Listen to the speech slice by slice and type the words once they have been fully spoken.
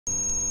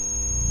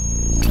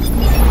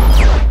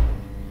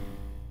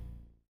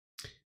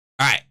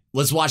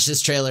let's watch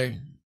this trailer.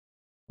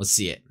 Let's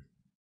see it.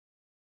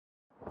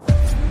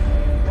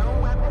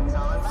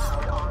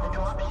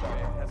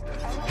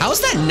 How is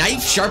that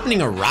knife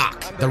sharpening a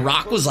rock? The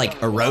rock was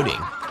like eroding.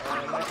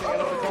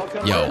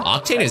 Yo,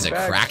 Octane is a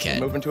crackhead.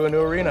 Moving to a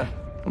new arena.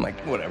 I'm like,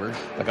 whatever.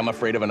 Like I'm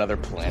afraid of another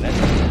planet.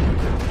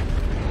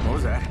 What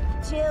was that?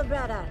 Chill,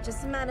 brother.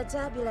 Just a minor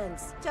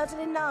turbulence.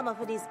 Totally normal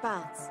for these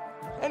parts.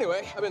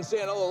 Anyway, I've been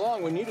saying all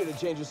along we needed a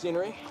change of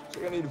scenery. So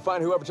you're gonna need to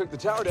find whoever took the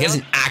tower down. He has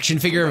an action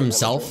figure of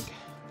himself.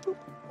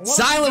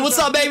 Silent, what's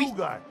up, baby?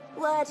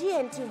 What? He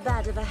ain't too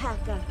bad of a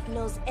hacker.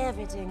 Knows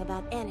everything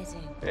about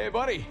anything. Hey,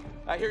 buddy.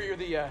 I hear you're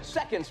the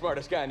second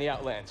smartest guy in the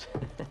Outlands.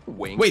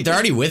 Wink. Wait, they're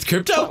already with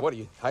Crypto? What are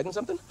you, hiding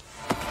something?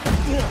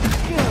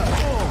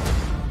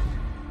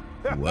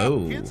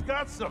 Whoa. Kid's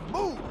got some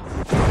moves.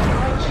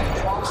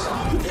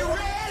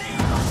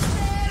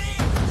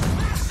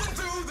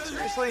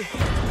 Seriously?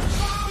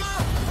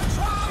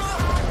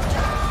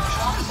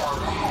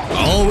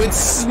 Oh, it's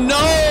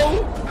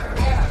snow!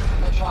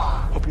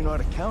 Hope you know how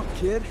to count,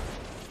 kid.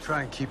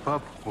 Try and keep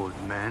up, old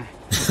man.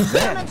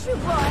 I'm a true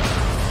boy.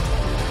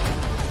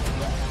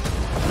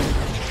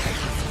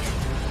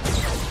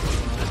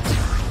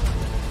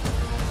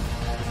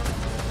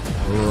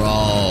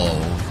 Bro.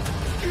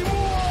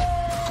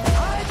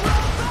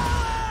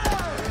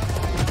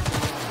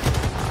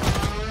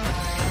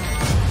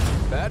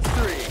 That's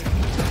 3.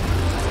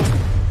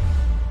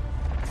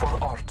 For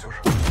Arthur.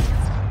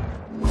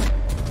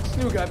 This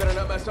new guy better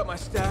not mess up my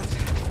stats.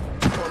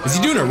 Is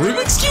he doing a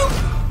Rubik's Cube?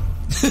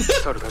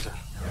 Sorry, brother.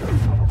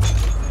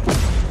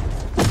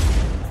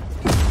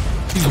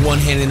 He's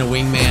one-handing a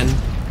wingman.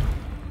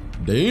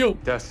 Damn.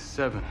 That's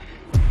 7.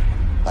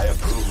 I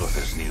approve of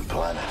this new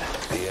planet.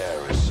 The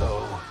air is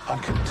so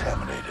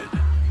uncontaminated.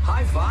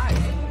 High 5.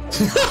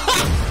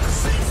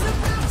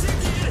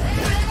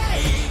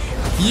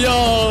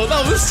 Yo,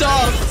 that was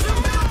tough.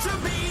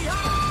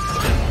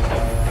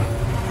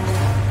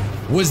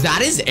 Was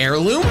that his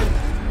heirloom?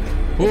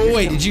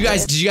 Wait, did you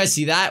guys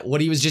see that?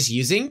 What he was just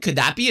using? Could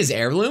that be his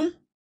heirloom?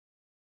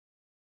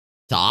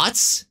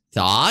 Thoughts?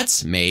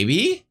 Thoughts?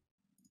 Maybe?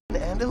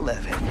 And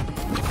 11.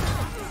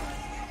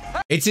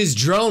 It's his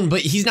drone, but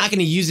he's not going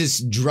to use his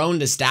drone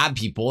to stab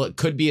people. It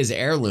could be his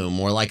heirloom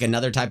or like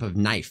another type of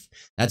knife.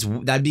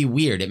 That'd be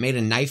weird. It made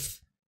a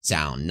knife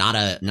sound, not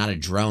a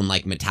drone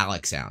like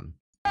metallic sound.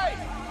 Hey,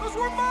 those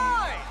were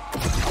mine!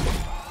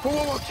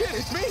 Whoa, kid,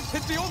 it's me!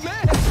 It's the old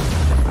man!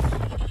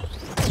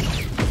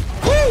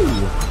 Woo!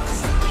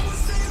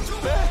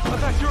 Man, I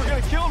thought you were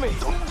gonna kill me!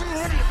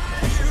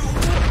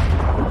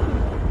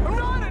 I'm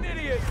not an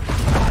idiot!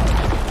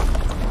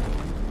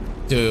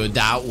 Dude,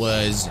 that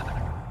was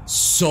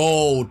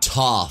so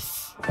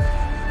tough.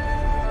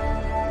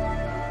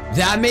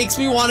 That makes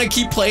me want to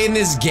keep playing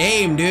this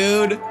game,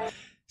 dude.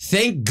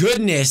 Thank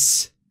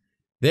goodness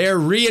they're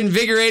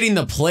reinvigorating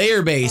the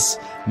player base.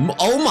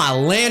 Oh my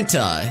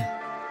Lanta.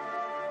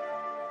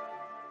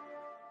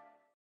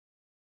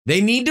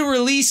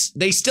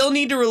 They still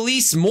need to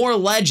release more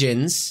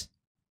legends.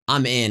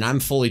 I'm in. I'm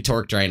fully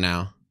torqued right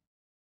now.